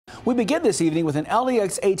We begin this evening with an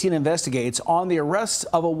LEX 18 investigates on the arrest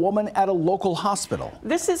of a woman at a local hospital.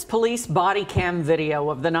 This is police body cam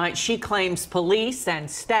video of the night she claims police and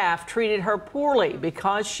staff treated her poorly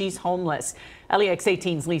because she's homeless. LEX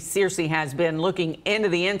 18's Lee Searcy has been looking into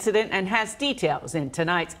the incident and has details in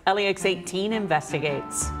tonight's LEX 18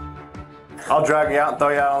 Investigates. I'll drag you out and throw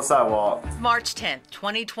you out on the sidewalk. March 10th,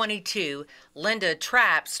 2022, Linda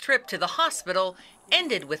Trapp's trip to the hospital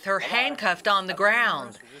ended with her handcuffed on the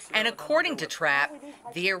ground. And according to Trapp,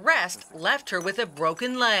 the arrest left her with a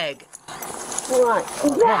broken leg.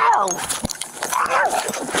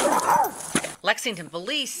 Lexington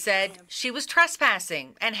police said she was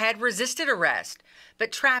trespassing and had resisted arrest,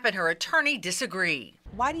 but Trapp and her attorney disagree.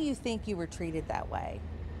 Why do you think you were treated that way?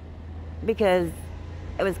 Because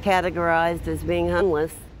it was categorized as being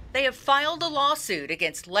homeless. They have filed a lawsuit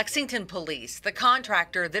against Lexington Police, the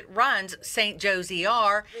contractor that runs St. Joe's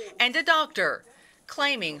ER, and a doctor,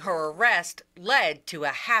 claiming her arrest led to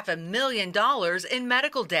 $500,000 in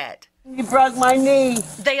medical debt. You broke my knee.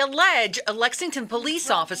 They allege a Lexington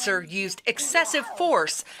police officer used excessive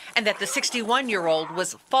force and that the 61-year-old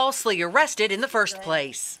was falsely arrested in the first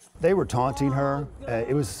place. They were taunting her.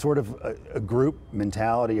 It was sort of a group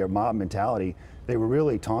mentality or mob mentality. They were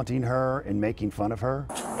really taunting her and making fun of her.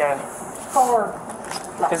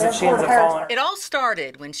 It all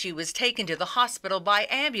started when she was taken to the hospital by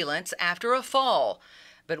ambulance after a fall.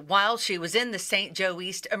 But while she was in the St. Joe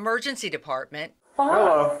East Emergency Department,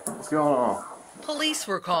 Hello, what's going on? police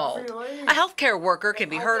were called. A healthcare worker can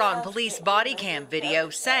be heard on police body cam video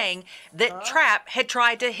saying that Trapp had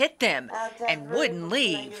tried to hit them and wouldn't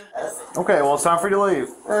leave. Okay, well, it's time for you to leave.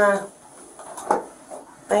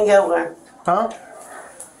 Then go where? Huh?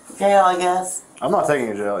 Jail, I guess. I'm not taking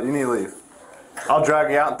you to jail. You need to leave. I'll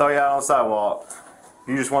drag you out and throw you out on the sidewalk.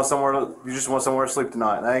 You just want somewhere to sleep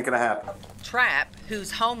tonight. That ain't gonna happen. Trapp,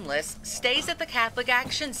 who's homeless, stays at the Catholic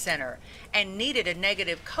Action Center and needed a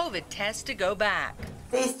negative COVID test to go back.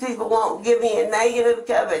 These people won't give me a negative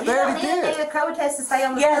COVID. You don't need a negative COVID test to stay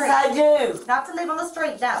on the street. Yes, I do. Not to live on the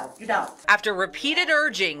street, no, you don't. After repeated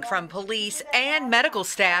urging from police and medical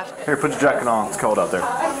staff, Here, put your jacket on. It's cold out there.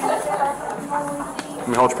 Let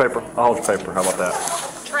me hold your paper. I'll hold your paper. How about that?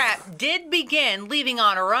 Trapp did begin leaving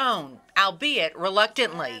on her own, albeit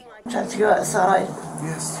reluctantly. I have to go outside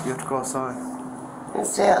Yes, you have to go outside. and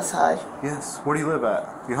stay outside. Yes. Where do you live at?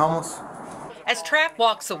 You homeless? As Trapp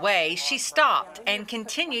walks away, she stopped and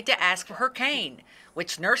continued to ask for her cane,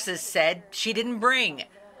 which nurses said she didn't bring.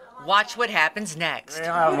 Watch what happens next.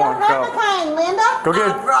 Yeah, I have one. Go. Cane, Linda. Go get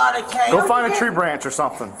I brought a cane. Go find a tree branch or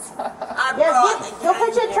something. Go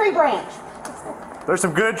put you a tree branch. There's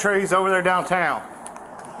some good trees over there downtown.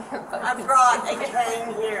 I brought a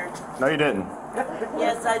cane here. No, you didn't.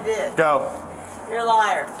 Yes, I did. Go. You're a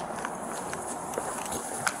liar.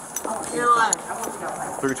 You're a liar.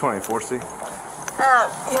 320, 4C.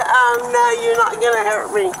 No, you're not gonna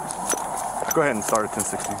hurt me. Go ahead and start at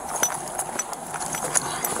 1060.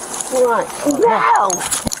 What? No!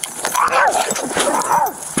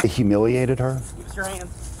 They humiliated her.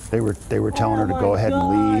 They were telling her to go ahead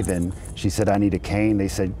and leave, and she said, I need a cane. They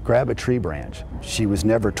said, grab a tree branch. She was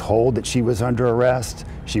never told that she was under arrest.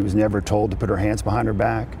 She was never told to put her hands behind her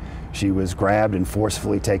back. She was grabbed and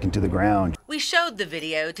forcefully taken to the ground. We showed the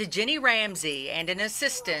video to Jenny Ramsey and an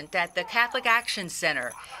assistant at the Catholic Action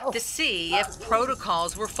Center to see if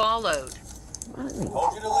protocols were followed.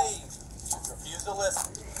 Told you to leave. Refuse to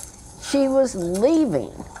listen. She was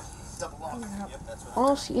leaving.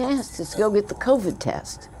 All she asked is to go get the COVID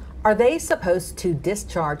test. Are they supposed to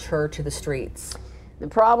discharge her to the streets? The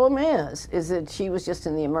problem is that she was just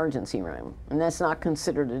in the emergency room, and that's not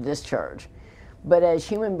considered a discharge. But as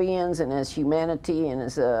human beings and as humanity and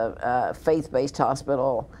as a faith-based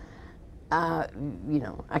hospital, you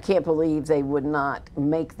know, I can't believe they would not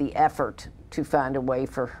make the effort to find a way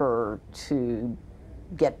for her to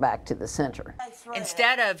get back to the center.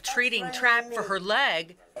 Instead of treating Trapp for her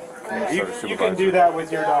leg, you can do that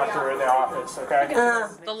with your doctor in the office, okay?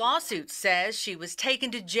 the lawsuit says she was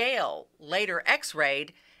taken to jail, later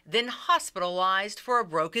x-rayed, then hospitalized for a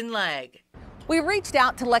broken leg. We reached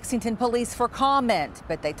out to Lexington Police for comment,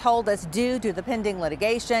 but they told us due to the pending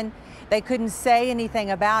litigation, they couldn't say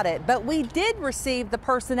anything about it. But we did receive the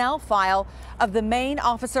personnel file of the main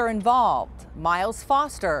officer involved, Miles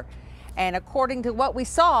Foster. And according to what we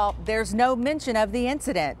saw, there's no mention of the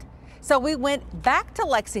incident. So we went back to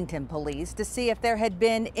Lexington Police to see if there had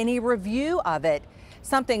been any review of it,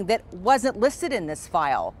 something that wasn't listed in this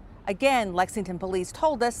file. Again, Lexington Police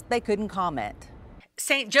told us they couldn't comment.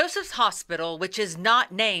 St. Joseph's Hospital, which is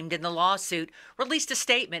not named in the lawsuit, released a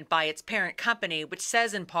statement by its parent company which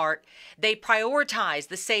says in part, they prioritize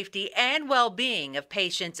the safety and well-being of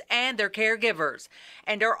patients and their caregivers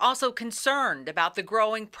and are also concerned about the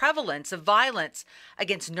growing prevalence of violence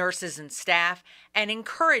against nurses and staff and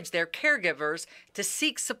encourage their caregivers to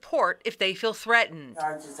seek support if they feel threatened.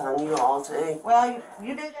 Well,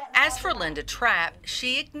 you do that. As for Linda Trapp,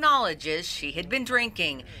 she acknowledges she had been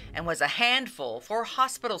drinking and was a handful for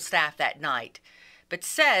hospital staff that night, but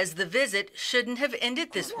says the visit shouldn't have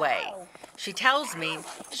ended this way. She tells me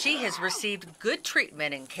she has received good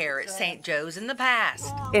treatment and care at St. Joe's in the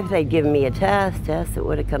past. If they'd given me a test, it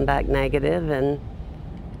would have come back negative and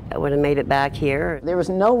I would have made it back here. There was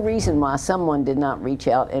no reason why someone did not reach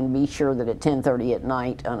out and be sure that at 10:30 at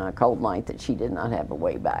night on a cold night that she did not have a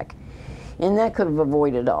way back. And that could have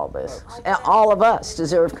avoided all this. All of us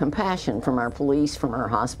deserve compassion from our police, from our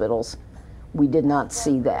hospitals. We did not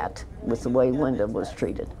see that with the way Linda was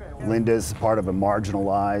treated. Linda's part of a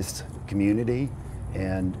marginalized community,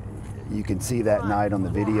 and you can see that night on the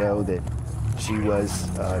video that she was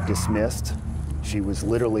dismissed. She was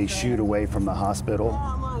literally shooed away from the hospital,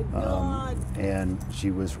 and she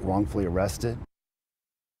was wrongfully arrested.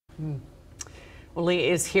 Well, Lee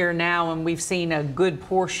is here now, and we've seen a good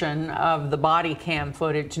portion of the body cam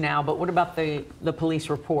footage now, but what about the police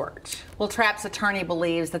report? Well, Trapp's attorney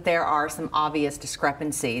believes that there are some obvious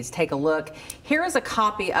discrepancies. Take a look. Here is a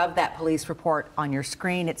copy of that police report on your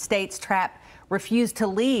screen. It states Trapp refused to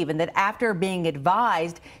leave and that after being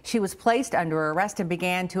advised, she was placed under arrest and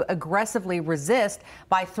began to aggressively resist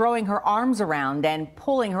by throwing her arms around and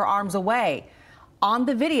pulling her arms away. On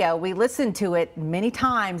the video, we listened to it many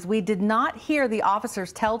times. We did not hear the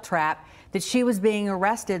officers tell Trapp that she was being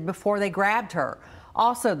arrested before they grabbed her.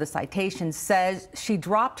 Also, the citation says she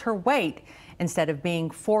dropped her weight instead of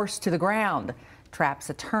being forced to the ground.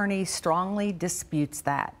 Trapp's attorney strongly disputes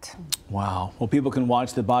that. Wow. Well, people can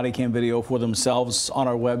watch the body cam video for themselves on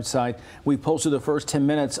our website. We posted the first 10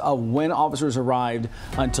 minutes of when officers arrived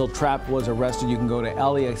until Trapp was arrested. You can go to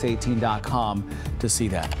lex18.com to see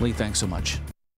that. Lee, thanks so much.